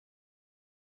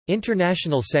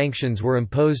International sanctions were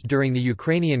imposed during the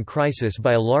Ukrainian crisis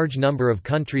by a large number of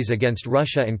countries against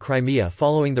Russia and Crimea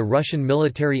following the Russian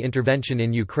military intervention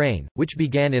in Ukraine, which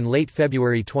began in late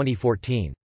February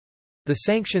 2014. The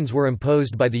sanctions were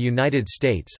imposed by the United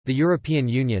States, the European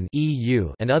Union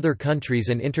 (EU), and other countries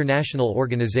and international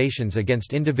organizations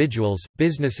against individuals,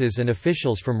 businesses and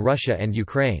officials from Russia and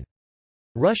Ukraine.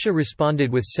 Russia responded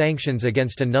with sanctions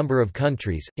against a number of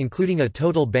countries, including a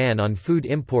total ban on food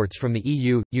imports from the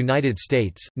EU, United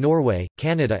States, Norway,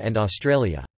 Canada and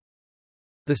Australia.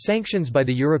 The sanctions by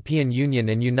the European Union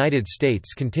and United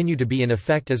States continue to be in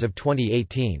effect as of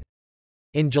 2018.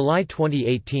 In July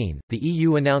 2018, the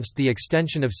EU announced the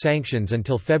extension of sanctions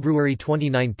until February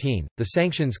 2019. The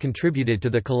sanctions contributed to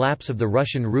the collapse of the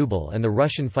Russian ruble and the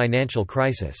Russian financial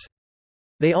crisis.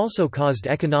 They also caused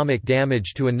economic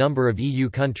damage to a number of EU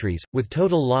countries, with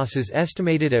total losses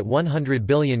estimated at €100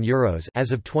 billion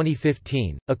as of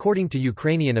 2015. According to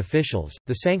Ukrainian officials,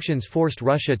 the sanctions forced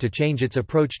Russia to change its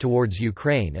approach towards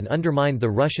Ukraine and undermined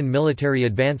the Russian military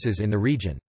advances in the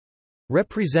region.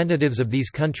 Representatives of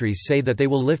these countries say that they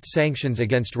will lift sanctions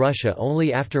against Russia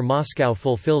only after Moscow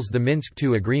fulfills the Minsk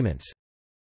II agreements.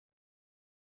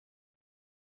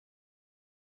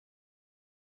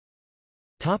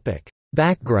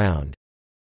 Background.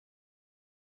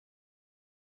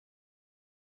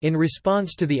 In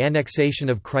response to the annexation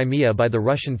of Crimea by the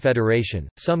Russian Federation,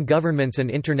 some governments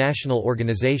and international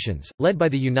organizations, led by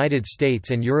the United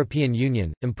States and European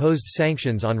Union, imposed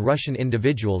sanctions on Russian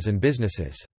individuals and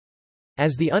businesses.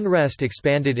 As the unrest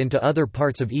expanded into other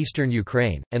parts of eastern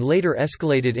Ukraine, and later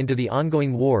escalated into the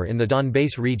ongoing war in the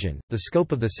Donbass region, the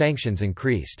scope of the sanctions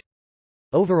increased.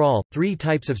 Overall, 3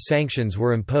 types of sanctions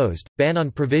were imposed: ban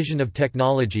on provision of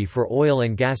technology for oil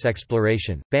and gas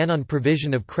exploration, ban on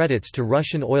provision of credits to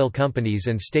Russian oil companies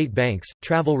and state banks,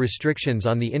 travel restrictions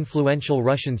on the influential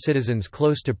Russian citizens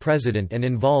close to President and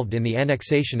involved in the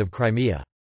annexation of Crimea.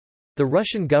 The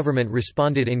Russian government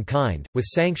responded in kind, with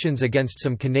sanctions against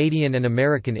some Canadian and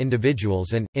American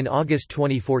individuals and, in August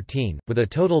 2014, with a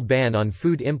total ban on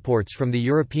food imports from the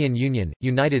European Union,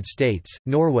 United States,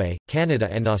 Norway, Canada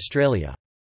and Australia.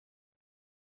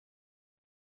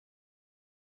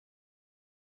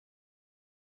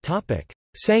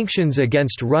 Sanctions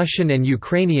against Russian and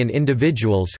Ukrainian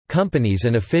individuals, companies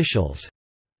and officials.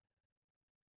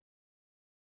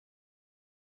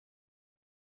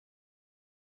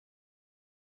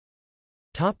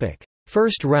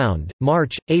 First round,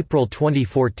 March, April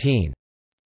 2014.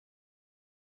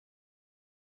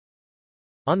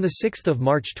 On 6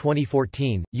 March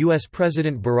 2014, U.S.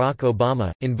 President Barack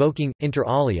Obama, invoking, inter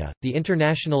alia, the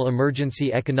International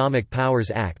Emergency Economic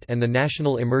Powers Act and the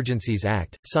National Emergencies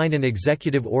Act, signed an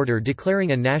executive order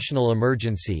declaring a national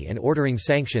emergency and ordering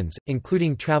sanctions,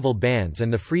 including travel bans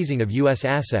and the freezing of U.S.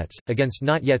 assets, against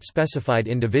not yet specified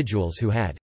individuals who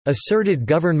had asserted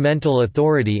governmental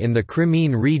authority in the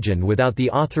Crimean region without the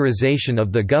authorization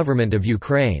of the government of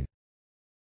Ukraine,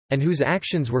 and whose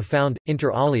actions were found,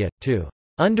 inter alia, to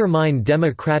undermine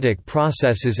democratic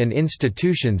processes and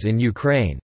institutions in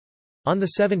Ukraine. On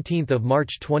 17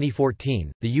 March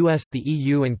 2014, the US, the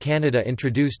EU and Canada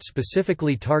introduced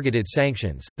specifically targeted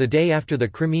sanctions, the day after the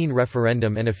Crimean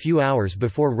referendum and a few hours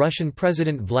before Russian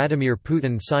President Vladimir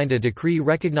Putin signed a decree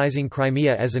recognizing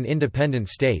Crimea as an independent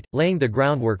state, laying the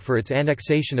groundwork for its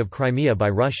annexation of Crimea by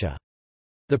Russia.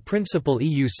 The principal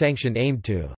EU sanction aimed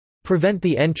to prevent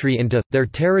the entry into their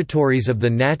territories of the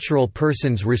natural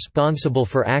persons responsible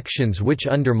for actions which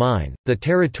undermine the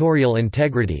territorial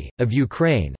integrity of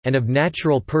Ukraine, and of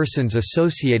natural persons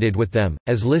associated with them,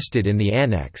 as listed in the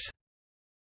Annex.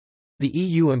 The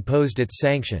EU imposed its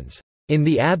sanctions in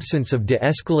the absence of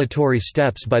de-escalatory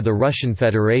steps by the Russian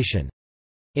Federation,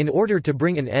 in order to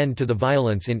bring an end to the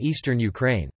violence in eastern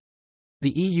Ukraine. The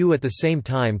EU at the same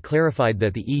time clarified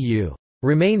that the EU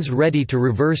remains ready to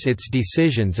reverse its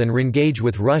decisions and re-engage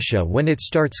with Russia when it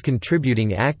starts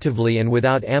contributing actively and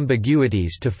without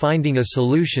ambiguities to finding a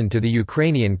solution to the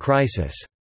Ukrainian crisis.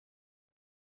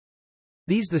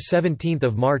 These 17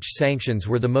 March sanctions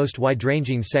were the most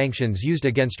wide-ranging sanctions used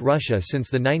against Russia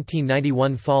since the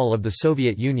 1991 fall of the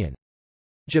Soviet Union.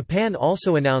 Japan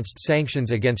also announced sanctions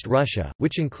against Russia,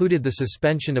 which included the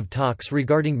suspension of talks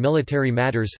regarding military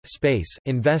matters, space,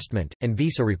 investment, and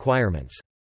visa requirements.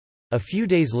 A few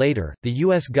days later, the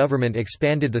U.S. government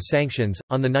expanded the sanctions.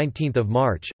 On 19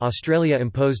 March, Australia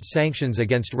imposed sanctions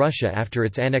against Russia after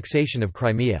its annexation of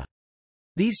Crimea.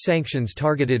 These sanctions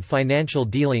targeted financial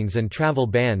dealings and travel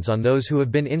bans on those who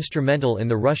have been instrumental in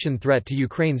the Russian threat to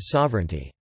Ukraine's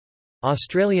sovereignty.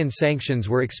 Australian sanctions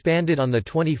were expanded on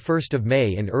 21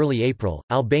 May and early April.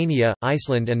 Albania,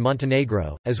 Iceland and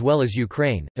Montenegro, as well as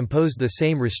Ukraine, imposed the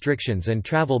same restrictions and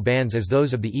travel bans as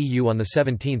those of the EU on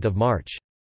 17 March.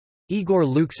 Igor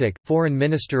Lukšić, Foreign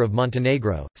Minister of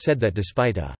Montenegro, said that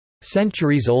despite a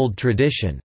centuries-old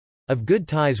tradition of good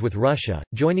ties with Russia,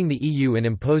 joining the EU in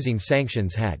imposing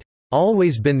sanctions had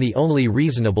always been the only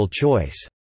reasonable choice.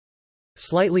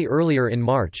 Slightly earlier in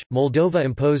March, Moldova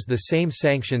imposed the same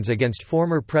sanctions against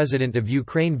former President of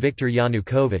Ukraine Viktor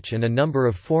Yanukovych and a number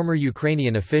of former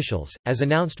Ukrainian officials, as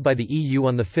announced by the EU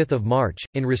on 5 March.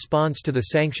 In response to the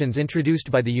sanctions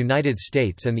introduced by the United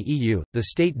States and the EU, the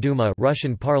State Duma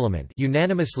Russian Parliament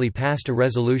unanimously passed a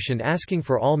resolution asking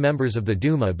for all members of the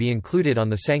Duma be included on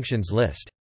the sanctions list.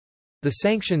 The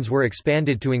sanctions were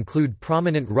expanded to include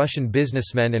prominent Russian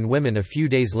businessmen and women a few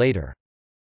days later.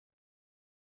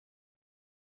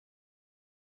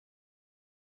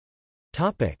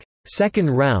 Second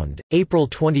round, April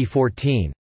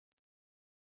 2014.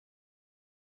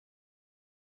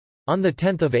 On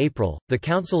 10 April, the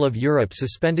Council of Europe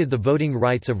suspended the voting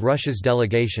rights of Russia's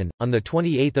delegation. On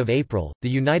 28 April, the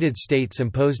United States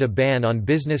imposed a ban on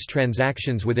business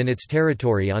transactions within its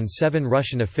territory on 7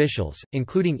 Russian officials,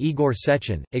 including Igor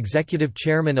Sechin, executive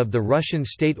chairman of the Russian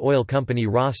state oil company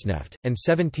Rosneft, and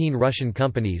 17 Russian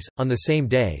companies. On the same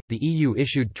day, the EU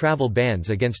issued travel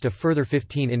bans against a further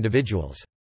 15 individuals.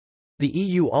 The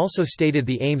EU also stated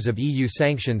the aims of EU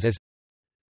sanctions as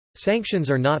sanctions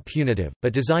are not punitive,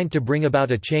 but designed to bring about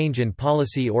a change in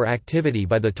policy or activity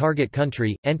by the target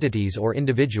country, entities or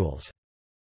individuals.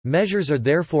 Measures are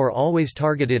therefore always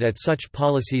targeted at such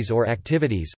policies or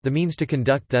activities, the means to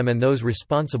conduct them and those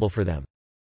responsible for them.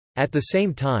 At the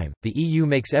same time, the EU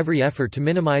makes every effort to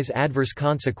minimize adverse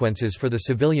consequences for the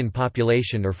civilian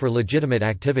population or for legitimate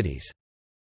activities.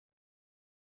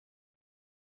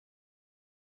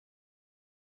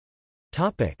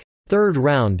 Third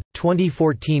round,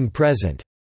 2014–present.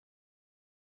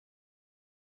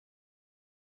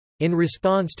 In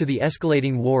response to the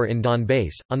escalating war in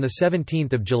Donbass, on 17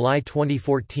 July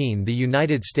 2014 the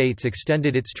United States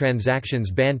extended its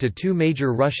transactions ban to 2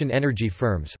 major Russian energy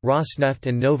firms, Rosneft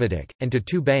and Novatek, and to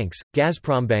 2 banks,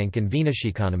 Gazprombank and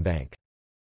Vnesheconombank.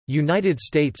 United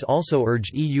States also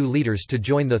urged EU leaders to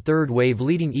join the third wave,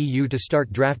 leading EU to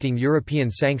start drafting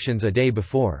European sanctions a day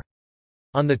before.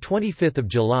 On 25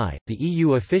 July, the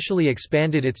EU officially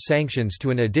expanded its sanctions to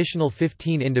an additional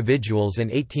 15 individuals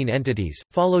and 18 entities,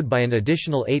 followed by an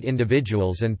additional 8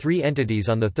 individuals and 3 entities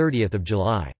on 30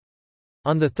 July.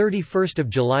 On 31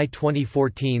 July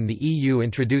 2014 the EU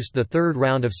introduced the third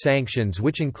round of sanctions,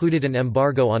 which included an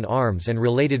embargo on arms and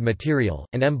related material,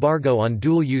 an embargo on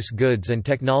dual-use goods and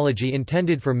technology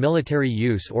intended for military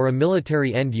use or a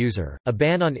military end user, a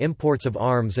ban on imports of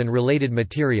arms and related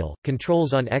material,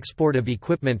 controls on export of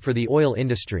equipment for the oil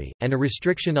industry, and a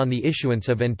restriction on the issuance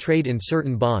of and trade in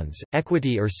certain bonds,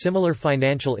 equity or similar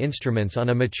financial instruments on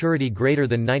a maturity greater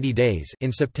than 90 days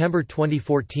in September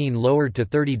 2014 lowered to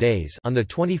 30 days. On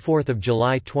 24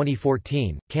 July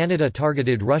 2014, Canada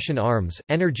targeted Russian arms,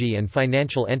 energy and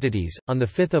financial entities. On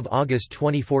 5 August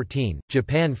 2014,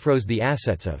 Japan froze the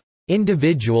assets of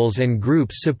individuals and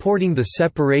groups supporting the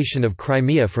separation of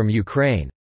Crimea from Ukraine,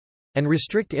 and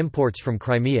restrict imports from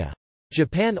Crimea.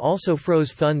 Japan also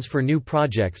froze funds for new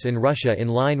projects in Russia in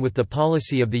line with the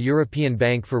policy of the European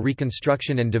Bank for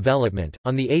Reconstruction and Development.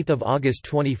 On 8 August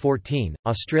 2014,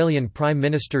 Australian Prime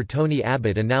Minister Tony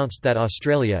Abbott announced that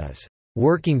Australia is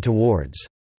working towards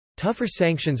tougher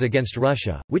sanctions against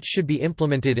Russia, which should be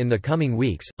implemented in the coming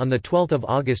weeks. On 12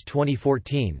 August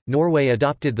 2014, Norway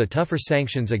adopted the tougher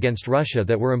sanctions against Russia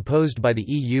that were imposed by the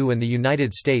EU and the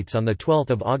United States on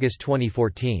 12 August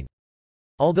 2014.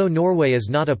 Although Norway is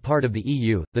not a part of the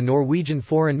EU, the Norwegian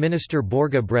Foreign Minister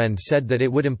Børge Brende said that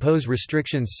it would impose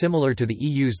restrictions similar to the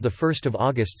EU's 1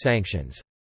 August sanctions.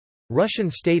 Russian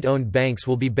state-owned banks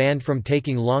will be banned from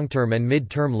taking long-term and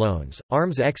mid-term loans,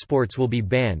 arms exports will be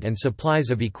banned and supplies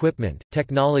of equipment,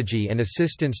 technology and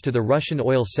assistance to the Russian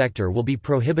oil sector will be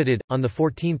prohibited. On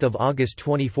 14 August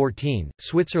 2014,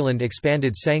 Switzerland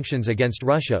expanded sanctions against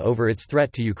Russia over its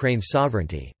threat to Ukraine's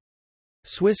sovereignty.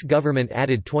 Swiss government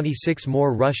added 26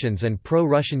 more Russians and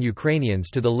pro-Russian Ukrainians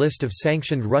to the list of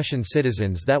sanctioned Russian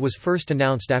citizens that was first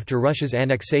announced after Russia's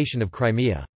annexation of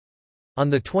Crimea. On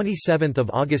 27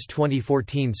 August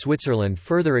 2014 Switzerland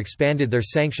further expanded their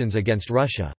sanctions against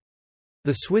Russia.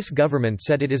 The Swiss government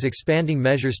said it is expanding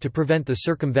measures to prevent the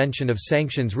circumvention of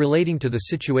sanctions relating to the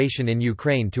situation in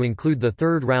Ukraine to include the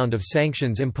third round of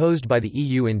sanctions imposed by the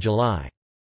EU in July.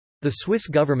 The Swiss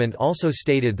government also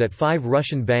stated that 5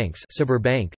 Russian banks,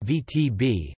 Sberbank,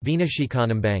 VTB,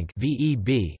 Veneshikonombank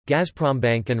 (VEB),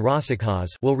 Gazprombank and Rossachaz,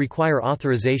 will require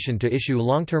authorization to issue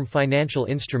long-term financial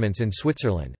instruments in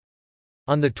Switzerland.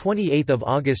 On 28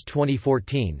 August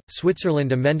 2014,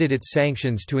 Switzerland amended its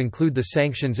sanctions to include the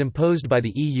sanctions imposed by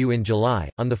the EU in July.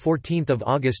 On 14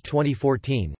 August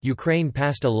 2014, Ukraine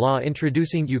passed a law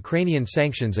introducing Ukrainian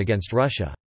sanctions against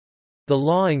Russia. The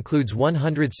law includes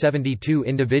 172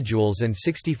 individuals and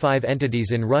 65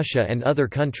 entities in Russia and other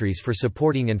countries for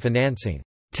supporting and financing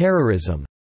terrorism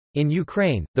in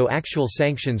Ukraine, though actual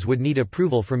sanctions would need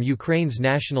approval from Ukraine's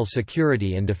National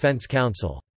Security and Defense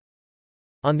Council.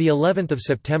 On the 11th of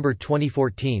September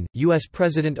 2014, U.S.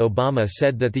 President Obama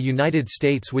said that the United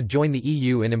States would join the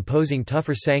EU in imposing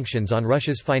tougher sanctions on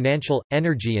Russia's financial,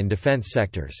 energy and defense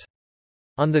sectors.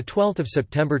 On 12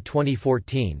 September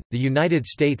 2014, the United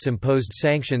States imposed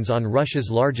sanctions on Russia's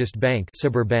largest bank,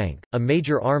 Sberbank, a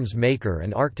major arms maker,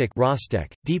 and Arctic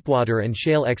Rostec, deepwater and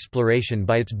shale exploration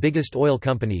by its biggest oil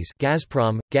companies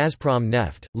Gazprom, Gazprom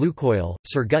Neft, Lukoil,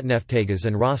 Surgutneftegas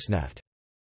and Rosneft.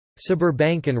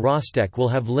 Sberbank and Rostec will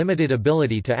have limited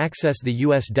ability to access the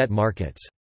U.S. debt markets.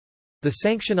 The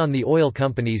sanction on the oil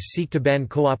companies seek to ban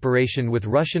cooperation with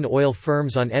Russian oil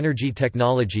firms on energy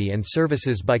technology and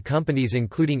services by companies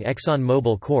including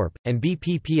ExxonMobil Corp. and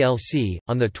BP plc.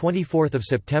 On 24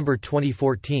 September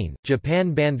 2014,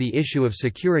 Japan banned the issue of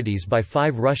securities by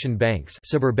 5 Russian banks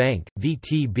Sberbank,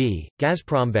 VTB,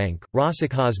 Gazprombank,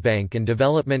 Rossachazbank and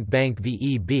Development Bank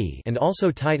VEB and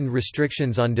also tightened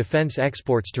restrictions on defense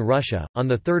exports to Russia. On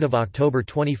 3 October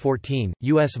 2014,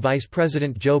 U.S. Vice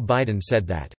President Joe Biden said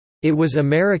that it was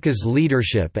America's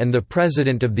leadership and the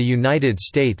President of the United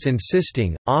States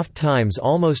insisting, oft-times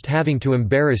almost having to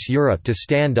embarrass Europe to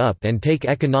stand up and take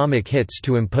economic hits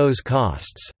to impose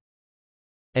costs,"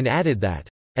 and added that,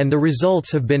 "and the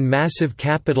results have been massive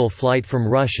capital flight from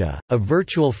Russia, a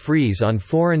virtual freeze on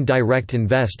foreign direct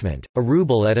investment, a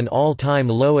ruble at an all-time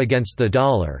low against the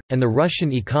dollar, and the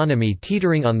Russian economy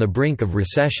teetering on the brink of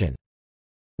recession.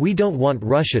 We don't want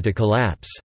Russia to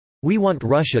collapse. We want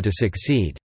Russia to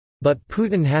succeed. But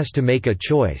Putin has to make a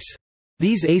choice.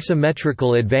 These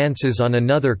asymmetrical advances on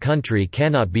another country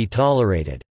cannot be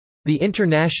tolerated. The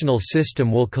international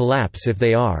system will collapse if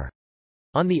they are."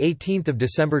 On 18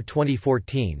 December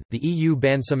 2014, the EU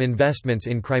banned some investments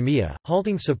in Crimea,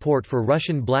 halting support for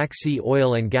Russian Black Sea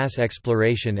oil and gas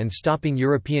exploration and stopping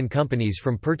European companies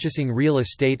from purchasing real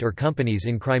estate or companies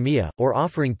in Crimea, or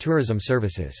offering tourism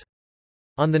services.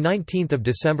 On 19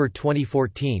 December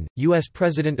 2014, U.S.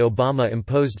 President Obama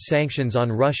imposed sanctions on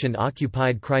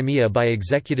Russian-occupied Crimea by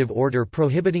executive order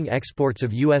prohibiting exports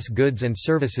of U.S. goods and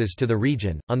services to the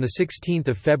region. On 16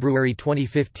 February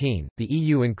 2015, the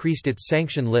EU increased its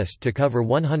sanction list to cover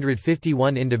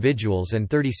 151 individuals and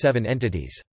 37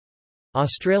 entities.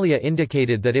 Australia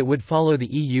indicated that it would follow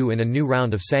the EU in a new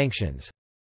round of sanctions.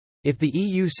 If the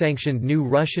EU sanctioned new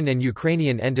Russian and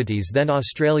Ukrainian entities, then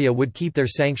Australia would keep their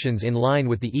sanctions in line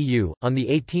with the EU. On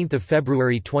 18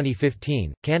 February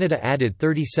 2015, Canada added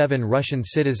 37 Russian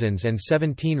citizens and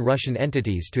 17 Russian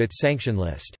entities to its sanction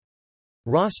list.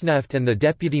 Rosneft and the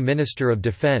Deputy Minister of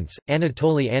Defence,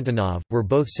 Anatoly Antonov, were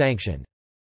both sanctioned.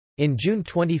 In June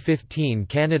 2015,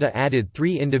 Canada added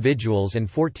 3 individuals and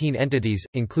 14 entities,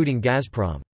 including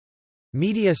Gazprom.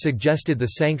 Media suggested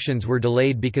the sanctions were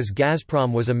delayed because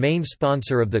Gazprom was a main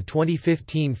sponsor of the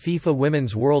 2015 FIFA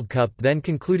Women's World Cup then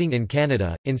concluding in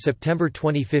Canada. In September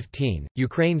 2015,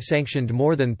 Ukraine sanctioned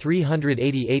more than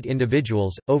 388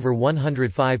 individuals, over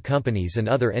 105 companies and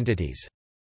other entities.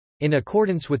 In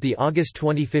accordance with the August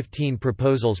 2015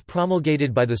 proposals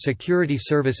promulgated by the Security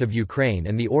Service of Ukraine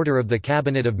and the Order of the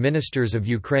Cabinet of Ministers of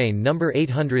Ukraine No.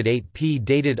 808-P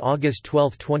dated August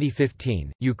 12,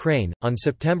 2015, Ukraine, on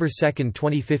September 2,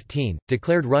 2015,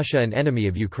 declared Russia an enemy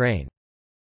of Ukraine.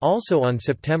 Also on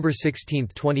September 16,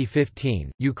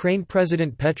 2015, Ukraine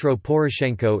President Petro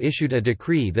Poroshenko issued a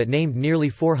decree that named nearly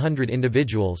 400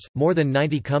 individuals, more than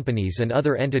 90 companies and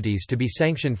other entities to be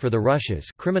sanctioned for the Russia's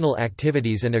criminal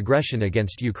activities and aggression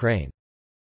against Ukraine.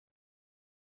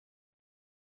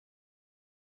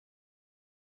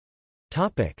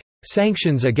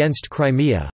 Sanctions against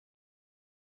Crimea.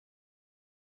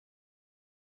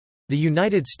 The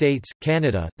United States,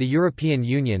 Canada, the European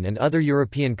Union and other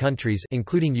European countries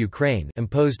including Ukraine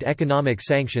imposed economic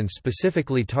sanctions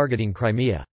specifically targeting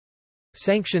Crimea.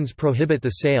 Sanctions prohibit the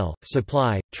sale,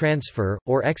 supply, transfer,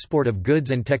 or export of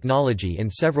goods and technology in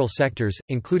several sectors,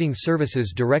 including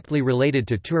services directly related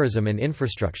to tourism and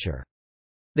infrastructure.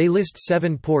 They list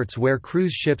 7 ports where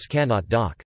cruise ships cannot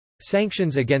dock.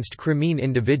 Sanctions against Crimean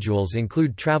individuals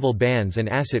include travel bans and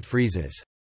asset freezes.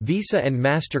 Visa and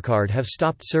MasterCard have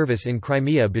stopped service in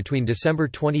Crimea between December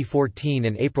 2014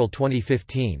 and April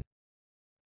 2015.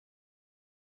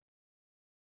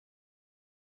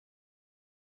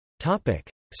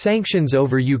 Sanctions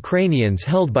over Ukrainians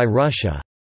held by Russia.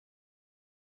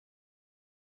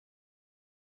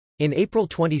 In April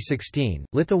 2016,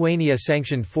 Lithuania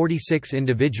sanctioned 46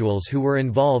 individuals who were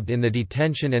involved in the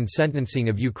detention and sentencing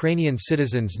of Ukrainian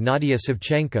citizens Nadia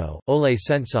Savchenko, Oleh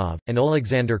Sentsov, and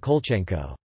Oleksandr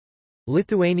Kolchenko.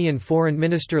 Lithuanian Foreign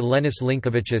Minister Lenis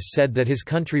Linkevičius said that his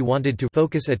country wanted to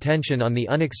focus attention on the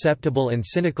unacceptable and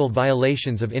cynical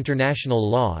violations of international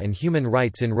law and human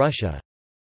rights in Russia.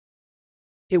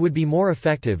 It would be more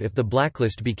effective if the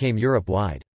blacklist became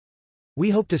Europe-wide. We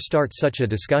hope to start such a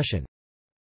discussion.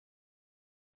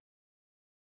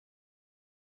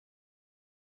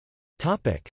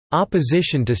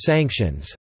 Opposition to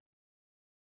sanctions.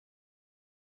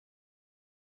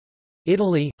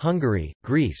 Italy, Hungary,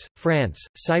 Greece, France,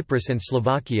 Cyprus and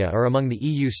Slovakia are among the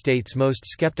EU states most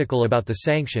skeptical about the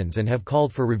sanctions and have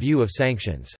called for review of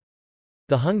sanctions.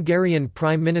 The Hungarian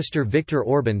Prime Minister Viktor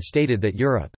Orbán stated that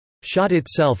Europe shot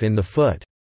itself in the foot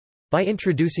by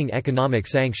introducing economic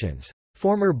sanctions.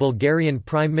 Former Bulgarian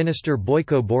Prime Minister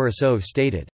Boyko Borisov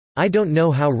stated, "I don't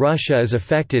know how Russia is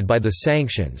affected by the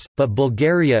sanctions, but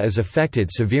Bulgaria is affected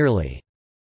severely."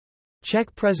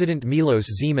 Czech President Miloš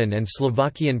Zeman and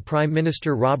Slovakian Prime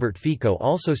Minister Robert Fico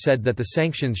also said that the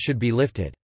sanctions should be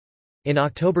lifted. In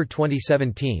October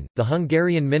 2017, the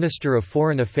Hungarian Minister of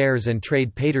Foreign Affairs and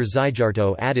Trade Péter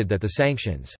Szijjártó added that the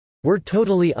sanctions were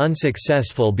totally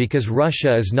unsuccessful because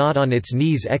Russia is not on its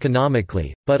knees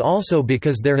economically, but also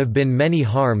because there have been many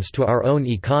harms to our own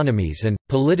economies and,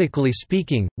 politically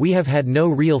speaking, we have had no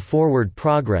real forward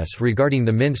progress regarding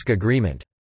the Minsk agreement.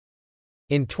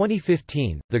 In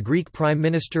 2015, the Greek Prime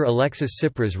Minister Alexis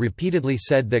Tsipras repeatedly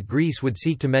said that Greece would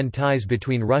seek to mend ties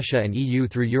between Russia and EU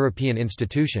through European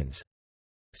institutions.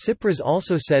 Tsipras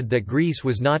also said that Greece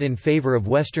was not in favor of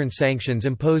Western sanctions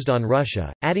imposed on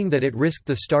Russia, adding that it risked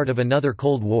the start of another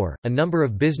Cold War. A number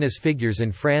of business figures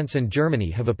in France and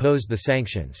Germany have opposed the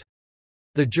sanctions.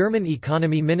 The German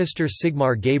economy minister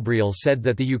Sigmar Gabriel said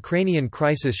that the Ukrainian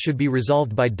crisis should be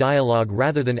resolved by dialogue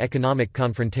rather than economic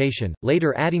confrontation,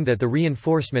 later adding that the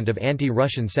reinforcement of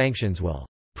anti-Russian sanctions will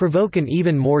provoke an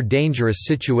even more dangerous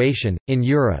situation in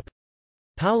Europe.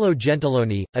 Paolo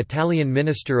Gentiloni, Italian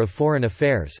Minister of Foreign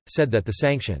Affairs, said that the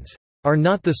sanctions are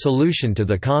not the solution to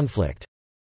the conflict.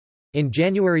 In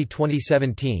January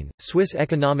 2017, Swiss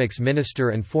economics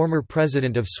minister and former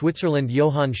president of Switzerland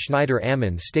Johann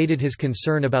Schneider-Ammann stated his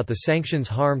concern about the sanctions'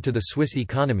 harm to the Swiss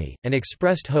economy, and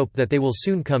expressed hope that they will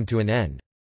soon come to an end.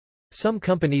 Some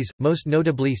companies, most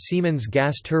notably Siemens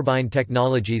Gas Turbine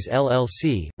Technologies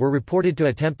LLC, were reported to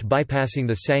attempt bypassing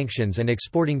the sanctions and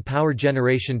exporting power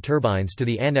generation turbines to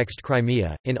the annexed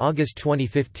Crimea. In August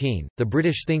 2015, the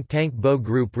British think tank Bow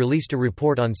Group released a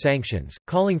report on sanctions,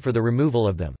 calling for the removal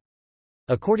of them.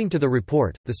 According to the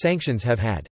report, the sanctions have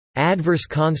had adverse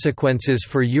consequences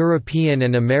for European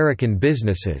and American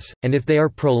businesses, and if they are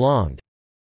prolonged,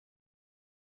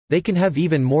 they can have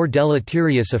even more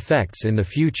deleterious effects in the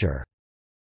future.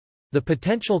 The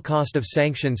potential cost of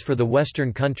sanctions for the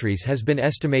Western countries has been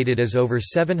estimated as over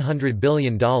 $700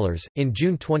 billion. In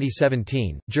June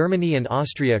 2017, Germany and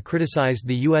Austria criticized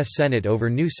the U.S. Senate over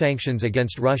new sanctions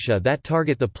against Russia that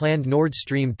target the planned Nord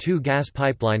Stream 2 gas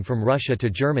pipeline from Russia to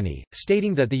Germany,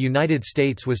 stating that the United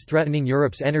States was threatening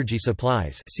Europe's energy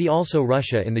supplies. See also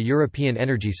Russia in the European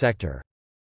energy sector.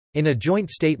 In a joint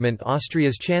statement,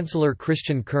 Austria's Chancellor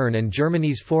Christian Kern and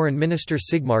Germany's Foreign Minister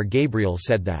Sigmar Gabriel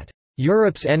said that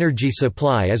Europe's energy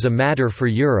supply is a matter for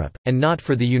Europe, and not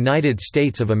for the United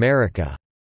States of America.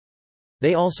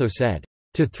 They also said,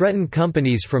 to threaten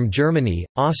companies from Germany,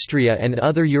 Austria and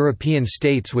other European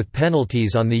states with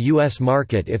penalties on the U.S.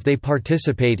 market if they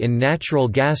participate in natural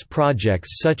gas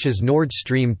projects such as Nord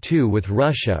Stream 2 with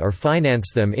Russia or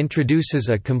finance them introduces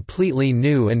a completely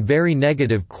new and very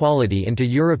negative quality into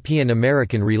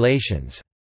European-American relations.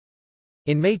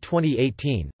 In May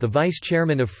 2018, the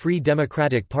vice-chairman of Free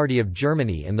Democratic Party of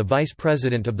Germany and the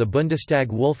vice-president of the Bundestag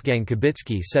Wolfgang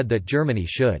Kubicki said that Germany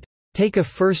should take a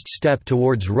first step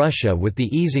towards Russia with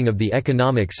the easing of the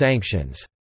economic sanctions,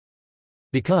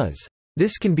 because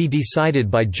this can be decided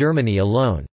by Germany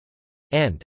alone,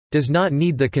 and does not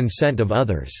need the consent of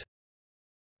others.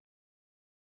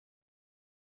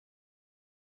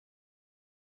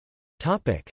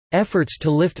 Efforts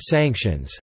to lift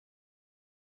sanctions.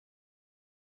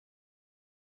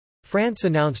 France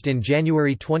announced in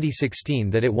January 2016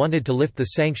 that it wanted to lift the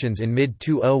sanctions in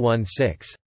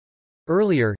mid-2016.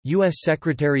 Earlier, U.S.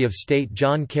 Secretary of State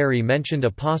John Kerry mentioned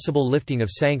a possible lifting of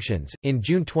sanctions. In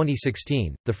June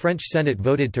 2016, the French Senate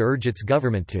voted to urge its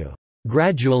government to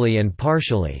gradually and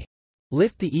partially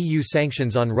lift the EU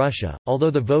sanctions on Russia, although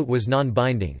the vote was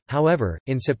non-binding. However,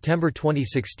 in September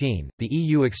 2016, the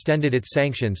EU extended its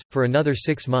sanctions, for another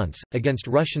 6 months, against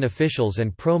Russian officials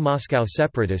and pro-Moscow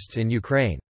separatists in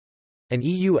Ukraine. An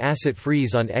EU asset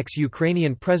freeze on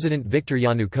ex-Ukrainian President Viktor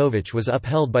Yanukovych was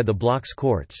upheld by the bloc's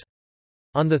courts.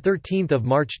 On 13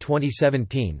 March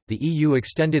 2017, the EU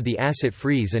extended the asset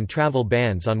freeze and travel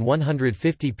bans on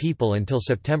 150 people until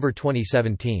September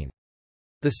 2017.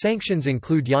 The sanctions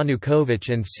include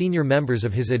Yanukovych and senior members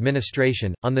of his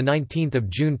administration. On 19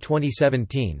 June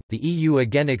 2017, the EU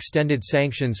again extended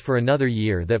sanctions for another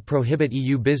year that prohibit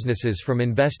EU businesses from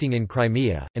investing in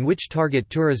Crimea, and which target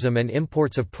tourism and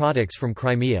imports of products from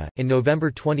Crimea. In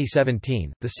November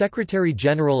 2017, the Secretary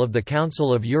General of the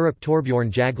Council of Europe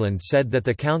Torbjorn Jagland said that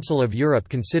the Council of Europe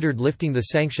considered lifting the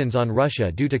sanctions on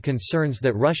Russia due to concerns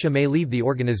that Russia may leave the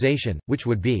organization, which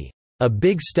would be a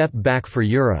big step back for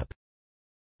Europe.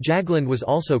 Jagland was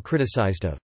also criticized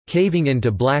of caving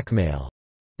into blackmail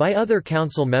by other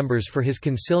council members for his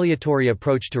conciliatory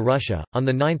approach to Russia. On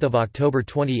 9 October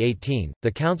 2018,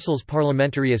 the Council's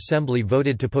Parliamentary Assembly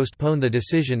voted to postpone the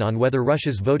decision on whether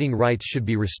Russia's voting rights should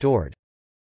be restored.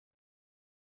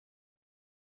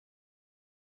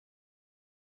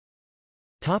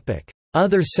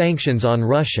 Other sanctions on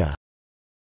Russia.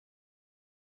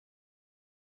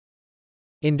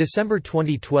 In December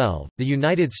 2012, the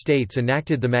United States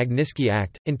enacted the Magnitsky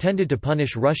Act, intended to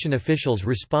punish Russian officials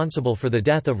responsible for the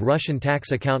death of Russian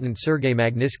tax accountant Sergei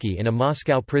Magnitsky in a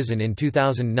Moscow prison in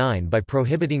 2009 by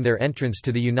prohibiting their entrance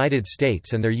to the United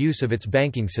States and their use of its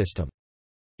banking system.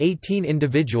 18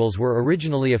 individuals were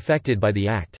originally affected by the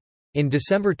act. In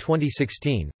December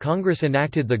 2016, Congress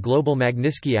enacted the Global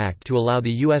Magnitsky Act to allow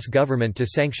the U.S. government to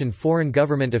sanction foreign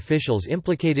government officials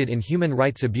implicated in human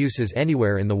rights abuses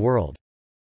anywhere in the world.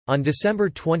 On December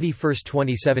 21,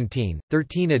 2017,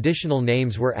 13 additional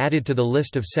names were added to the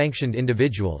list of sanctioned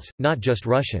individuals, not just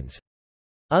Russians.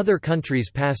 Other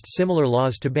countries passed similar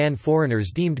laws to ban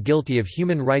foreigners deemed guilty of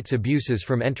human rights abuses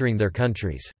from entering their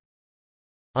countries.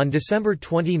 On December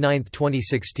 29,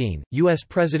 2016, U.S.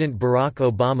 President Barack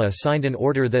Obama signed an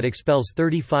order that expels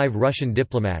 35 Russian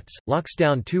diplomats, locks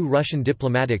down 2 Russian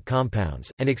diplomatic compounds,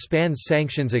 and expands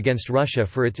sanctions against Russia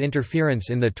for its interference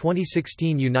in the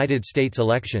 2016 United States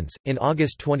elections. In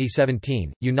August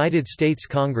 2017, United States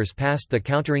Congress passed the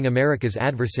Countering America's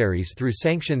Adversaries Through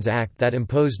Sanctions Act that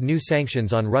imposed new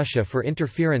sanctions on Russia for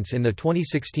interference in the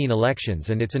 2016 elections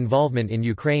and its involvement in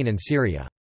Ukraine and Syria.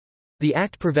 The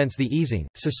act prevents the easing,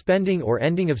 suspending or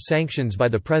ending of sanctions by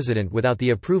the President without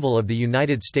the approval of the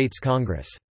United States Congress.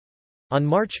 On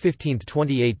March 15,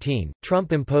 2018,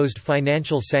 Trump imposed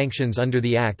financial sanctions under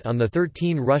the act on the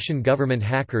 13 Russian government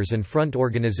hackers and front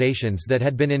organizations that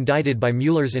had been indicted by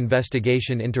Mueller's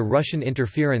investigation into Russian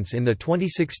interference in the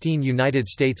 2016 United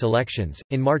States elections.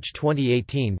 In March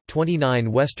 2018, 29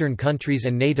 Western countries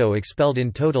and NATO expelled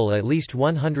in total at least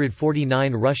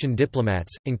 149 Russian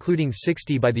diplomats, including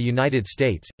 60 by the United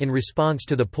States, in response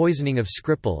to the poisoning of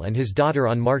Skripal and his daughter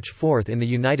on March 4 in the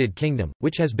United Kingdom,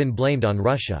 which has been blamed on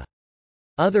Russia.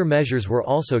 Other measures were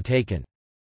also taken.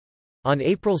 On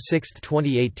April 6,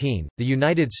 2018, the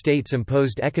United States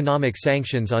imposed economic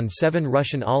sanctions on 7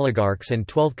 Russian oligarchs and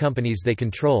 12 companies they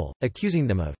control, accusing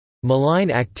them of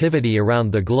malign activity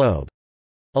around the globe.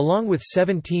 Along with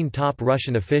 17 top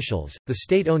Russian officials, the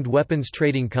state-owned weapons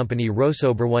trading company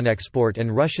Rosoboronexport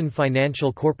and Russian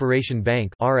Financial Corporation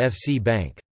Bank (RFC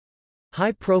Bank).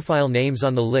 High-profile names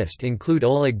on the list include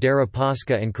Oleg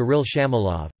Deripaska and Kirill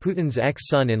Shamalov, Putin's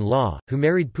ex-son-in-law, who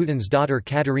married Putin's daughter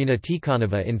Katerina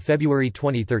Tikhonova in February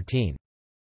 2013.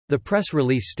 The press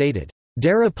release stated,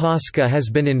 "Deripaska has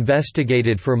been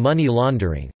investigated for money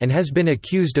laundering, and has been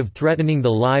accused of threatening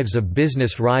the lives of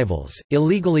business rivals,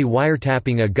 illegally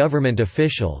wiretapping a government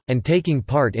official, and taking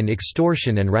part in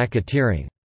extortion and racketeering.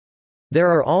 There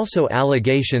are also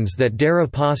allegations that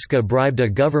Deripaska bribed a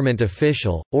government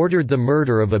official, ordered the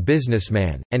murder of a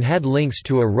businessman, and had links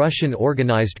to a Russian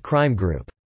organized crime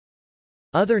group."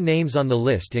 Other names on the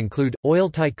list include, oil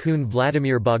tycoon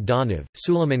Vladimir Bogdanov,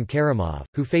 Suleiman Karimov,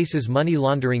 who faces money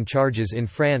laundering charges in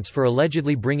France for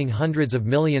allegedly bringing hundreds of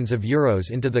millions of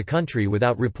euros into the country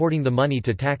without reporting the money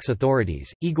to tax authorities,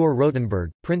 Igor Rotenberg,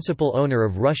 principal owner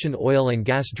of Russian oil and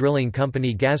gas drilling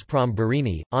company Gazprom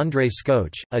Baryni, Andrei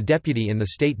Skoch, a deputy in the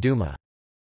State Duma.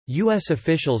 U.S.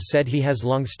 officials said he has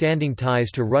long-standing ties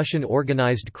to Russian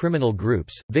organized criminal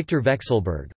groups. Viktor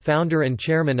Vekselberg, founder and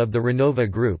chairman of the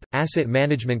Renova Group, asset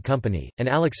management company, and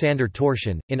Alexander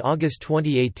Torshin. In August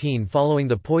 2018, following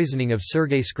the poisoning of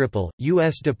Sergei Skripal,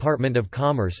 U.S. Department of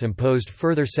Commerce imposed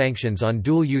further sanctions on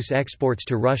dual-use exports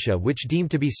to Russia which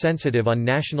deemed to be sensitive on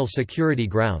national security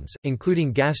grounds,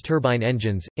 including gas turbine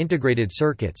engines, integrated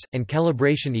circuits, and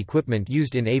calibration equipment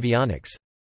used in avionics.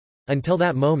 Until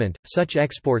that moment, such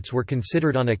exports were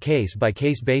considered on a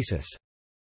case-by-case basis.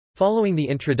 Following the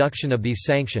introduction of these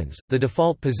sanctions, the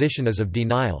default position is of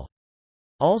denial.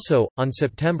 Also, on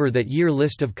September that year,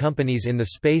 list of companies in the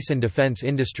space and defense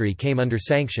industry came under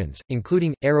sanctions,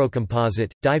 including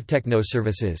Aerocomposite, Dive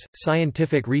Technoservices,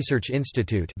 Scientific Research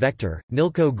Institute Vector,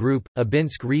 Nilco Group,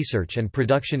 Abinsk Research and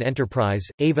Production Enterprise,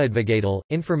 Avidvigatel,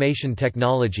 Information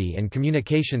Technology and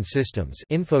Communication Systems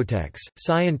Infotex,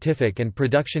 Scientific and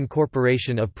Production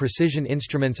Corporation of Precision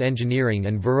Instruments Engineering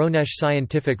and Voronezh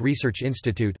Scientific Research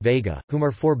Institute Vega, whom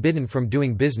are forbidden from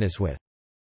doing business with.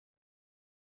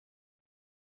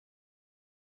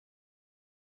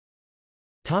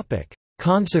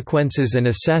 Consequences and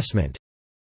assessment.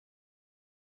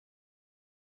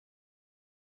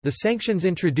 The sanctions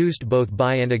introduced both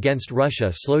by and against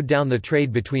Russia slowed down the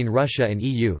trade between Russia and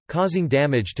EU, causing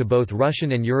damage to both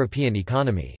Russian and European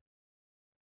economy.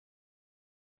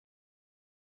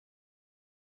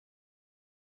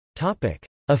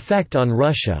 Effect on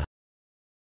Russia.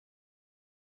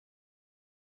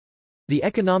 The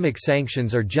economic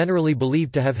sanctions are generally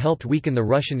believed to have helped weaken the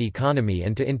Russian economy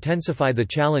and to intensify the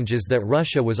challenges that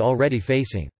Russia was already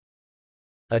facing.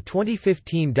 A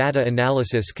 2015 data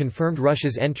analysis confirmed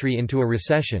Russia's entry into a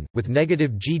recession, with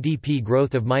negative GDP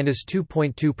growth of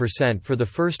 -2.2% for the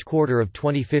first quarter of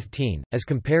 2015, as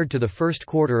compared to the first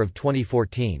quarter of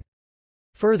 2014.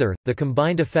 Further, the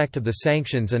combined effect of the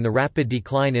sanctions and the rapid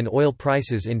decline in oil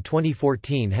prices in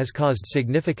 2014 has caused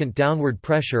significant downward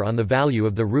pressure on the value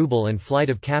of the ruble and flight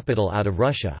of capital out of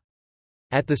Russia.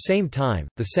 At the same time,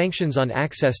 the sanctions on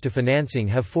access to financing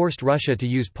have forced Russia to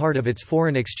use part of its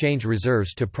foreign exchange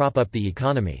reserves to prop up the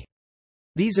economy.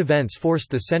 These events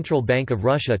forced the Central Bank of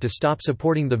Russia to stop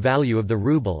supporting the value of the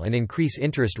ruble and increase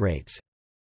interest rates.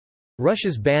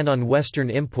 Russia's ban on Western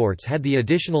imports had the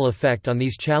additional effect on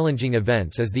these challenging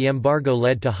events as the embargo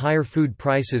led to higher food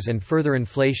prices and further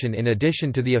inflation in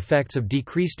addition to the effects of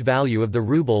decreased value of the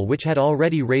ruble which had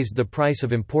already raised the price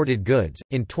of imported goods.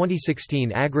 In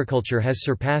 2016, agriculture has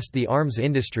surpassed the arms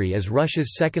industry as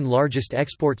Russia's second largest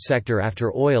export sector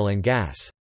after oil and gas.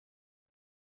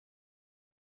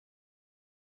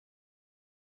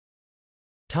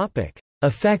 Topic: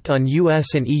 Effect on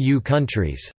US and EU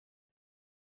countries.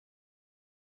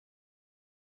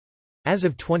 As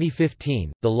of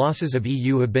 2015, the losses of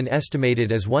EU have been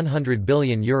estimated as €100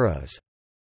 billion.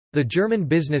 The German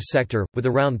business sector, with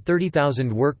around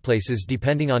 30,000 workplaces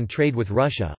depending on trade with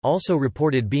Russia, also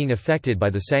reported being affected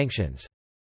by the sanctions.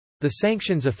 The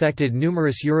sanctions affected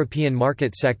numerous European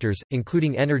market sectors,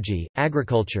 including energy,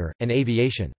 agriculture, and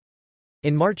aviation.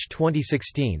 In March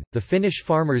 2016, the Finnish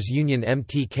Farmers' Union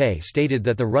MTK stated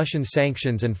that the Russian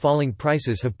sanctions and falling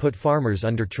prices have put farmers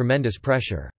under tremendous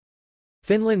pressure.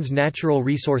 Finland's Natural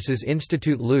Resources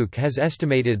Institute Luke has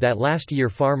estimated that last year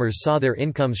farmers saw their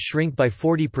incomes shrink by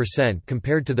 40%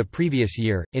 compared to the previous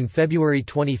year. In February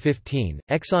 2015,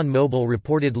 ExxonMobil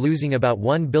reported losing about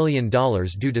 $1 billion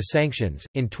due to sanctions.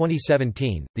 In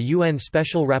 2017, the UN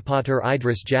Special Rapporteur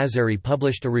Idris Jazari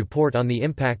published a report on the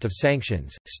impact of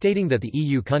sanctions, stating that the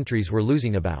EU countries were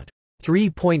losing about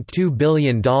 $3.2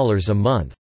 billion a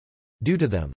month due to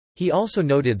them. He also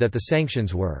noted that the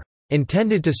sanctions were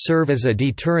intended to serve as a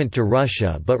deterrent to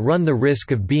Russia but run the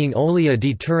risk of being only a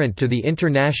deterrent to the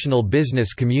international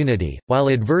business community, while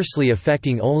adversely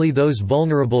affecting only those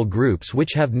vulnerable groups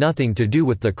which have nothing to do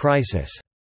with the crisis,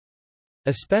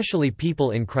 especially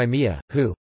people in Crimea,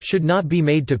 who should not be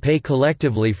made to pay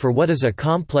collectively for what is a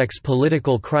complex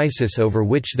political crisis over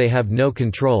which they have no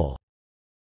control.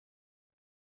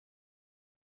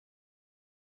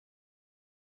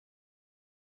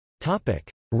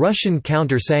 Russian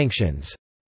counter-sanctions.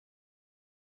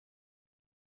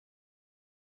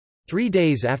 3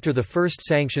 days after the first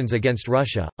sanctions against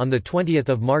Russia, on 20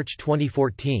 March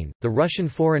 2014, the Russian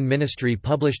Foreign Ministry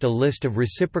published a list of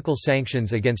reciprocal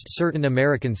sanctions against certain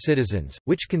American citizens,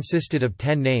 which consisted of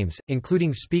 10 names,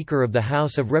 including Speaker of the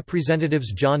House of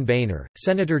Representatives John Boehner,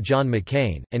 Senator John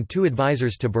McCain, and 2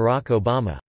 advisors to Barack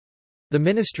Obama. The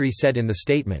ministry said in the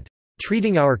statement,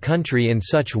 "Treating our country in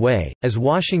such way, as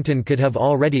Washington could have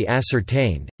already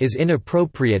ascertained, is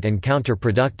inappropriate and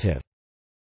counterproductive,"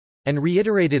 and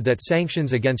reiterated that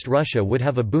sanctions against Russia would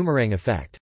have a boomerang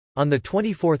effect. On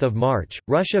 24 March,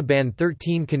 Russia banned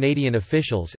 13 Canadian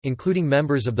officials, including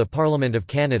members of the Parliament of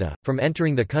Canada, from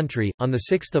entering the country. On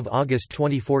 6 August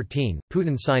 2014,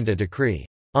 Putin signed a decree,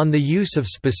 "...on the use of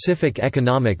specific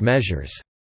economic measures",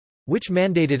 which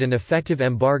mandated an effective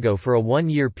embargo for a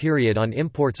one-year period on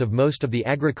imports of most of the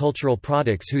agricultural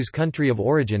products whose country of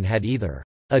origin had either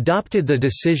adopted the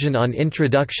decision on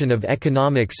introduction of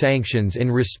economic sanctions in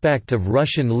respect of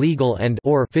Russian legal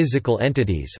and/or physical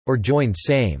entities, or joined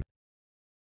same.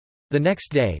 The next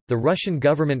day, the Russian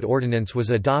government ordinance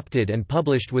was adopted and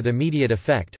published with immediate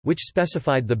effect, which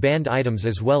specified the banned items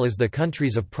as well as the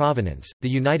countries of provenance: the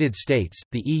United States,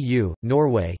 the EU,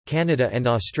 Norway, Canada and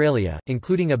Australia,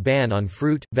 including a ban on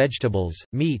fruit, vegetables,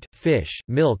 meat, fish,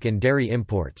 milk and dairy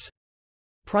imports.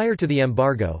 Prior to the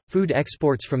embargo, food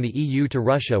exports from the EU to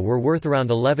Russia were worth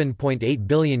around €11.8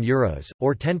 billion,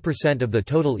 or 10% of the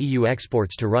total EU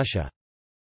exports to Russia.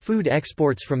 Food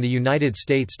exports from the United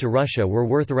States to Russia were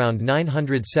worth around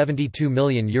 €972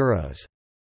 million.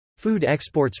 Food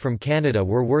exports from Canada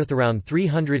were worth around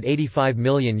 €385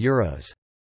 million.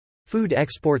 Food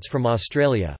exports from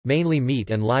Australia, mainly meat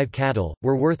and live cattle,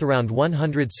 were worth around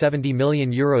 €170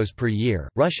 million per year.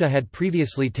 Russia had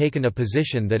previously taken a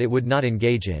position that it would not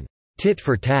engage in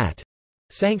tit-for-tat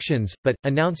sanctions, but,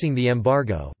 announcing the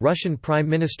embargo, Russian Prime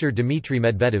Minister Dmitry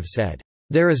Medvedev said,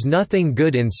 "There is nothing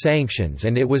good in sanctions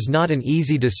and it was not an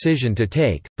easy decision to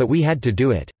take, but we had to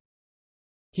do it."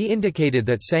 He indicated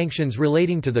that sanctions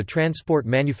relating to the transport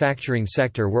manufacturing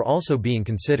sector were also being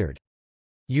considered.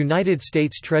 United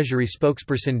States Treasury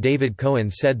spokesperson David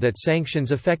Cohen said that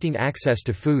sanctions affecting access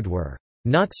to food were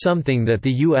not something that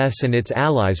the U.S. and its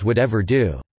allies would ever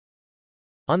do.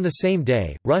 On the same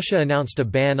day, Russia announced a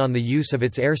ban on the use of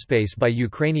its airspace by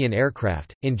Ukrainian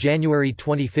aircraft. In January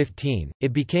 2015,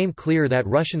 it became clear that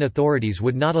Russian authorities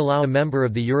would not allow a member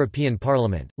of the European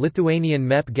Parliament, Lithuanian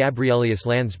MEP Gabrielius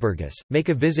Landsbergis, make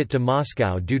a visit to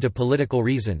Moscow due to political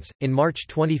reasons. In March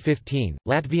 2015,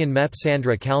 Latvian MEP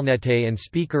Sandra Kalnete and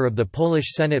Speaker of the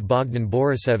Polish Senate Bogdan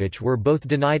Borisevich were both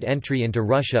denied entry into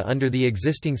Russia under the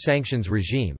existing sanctions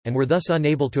regime, and were thus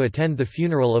unable to attend the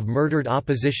funeral of murdered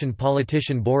opposition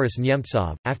politician Boris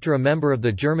Nemtsov. After a member of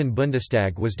the German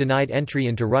Bundestag was denied entry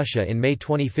into Russia in May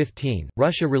 2015,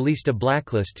 Russia released a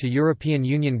blacklist to European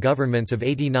Union governments of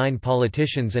 89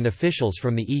 politicians and officials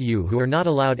from the EU who are not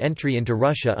allowed entry into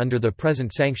Russia under the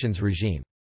present sanctions regime.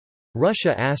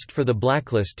 Russia asked for the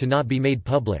blacklist to not be made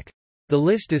public. The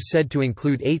list is said to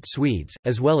include 8 Swedes,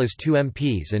 as well as 2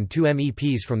 MPs and 2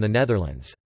 MEPs from the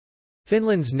Netherlands.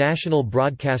 Finland's national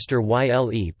broadcaster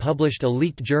YLE published a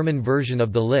leaked German version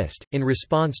of the list. In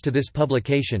response to this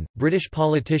publication, British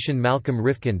politician Malcolm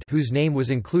Rifkind, whose name was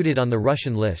included on the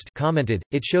Russian list, commented,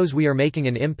 "It shows we are making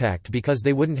an impact because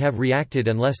they wouldn't have reacted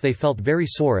unless they felt very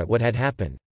sore at what had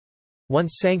happened.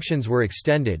 Once sanctions were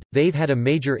extended, they've had a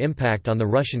major impact on the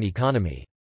Russian economy.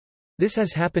 This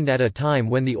has happened at a time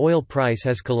when the oil price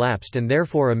has collapsed and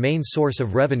therefore a main source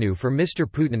of revenue for Mr.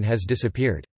 Putin has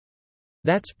disappeared.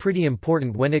 That's pretty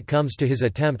important when it comes to his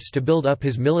attempts to build up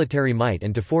his military might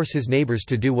and to force his neighbors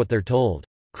to do what they're told."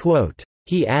 Quote,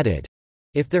 he added,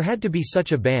 "If there had to be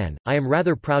such a ban, I am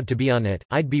rather proud to be on it,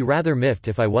 I'd be rather miffed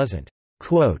if I wasn't."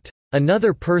 Quote,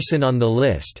 another person on the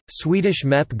list, Swedish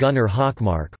MEP Gunnar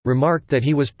Hökmark, remarked that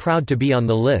he was proud to be on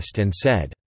the list and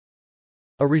said,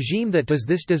 "A regime that does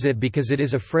this does it because it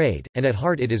is afraid, and at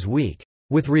heart it is weak."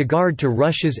 With regard to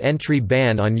Russia's entry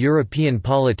ban on European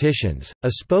politicians,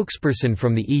 a spokesperson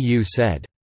from the EU said,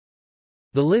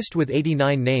 "The list with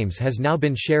 89 names has now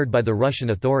been shared by the Russian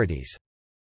authorities.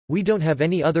 We don't have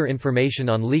any other information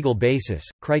on legal basis,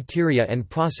 criteria and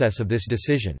process of this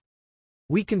decision.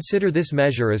 We consider this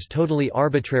measure as totally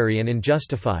arbitrary and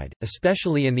unjustified,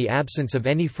 especially in the absence of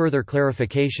any further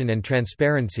clarification and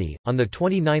transparency." On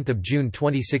 29 June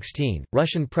 2016,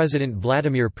 Russian President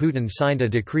Vladimir Putin signed a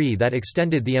decree that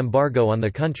extended the embargo on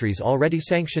the countries already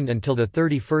sanctioned until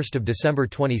 31 December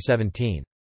 2017.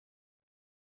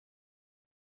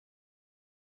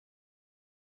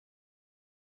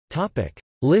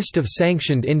 List of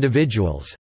sanctioned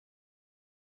individuals.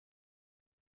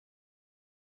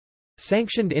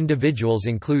 Sanctioned individuals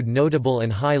include notable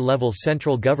and high-level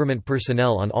central government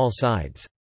personnel on all sides.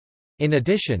 In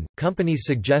addition, companies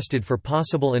suggested for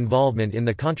possible involvement in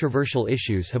the controversial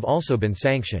issues have also been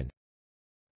sanctioned.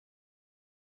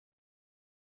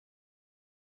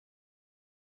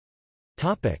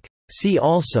 See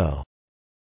also: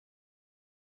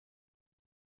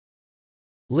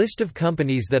 List of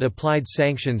companies that applied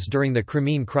sanctions during the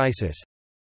Crimean crisis,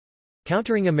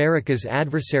 Countering America's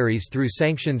Adversaries Through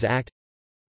Sanctions Act,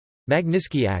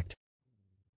 Magnitsky Act,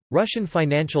 Russian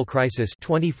financial crisis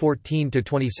 2014 to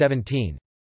 2017,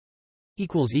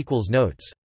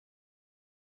 Notes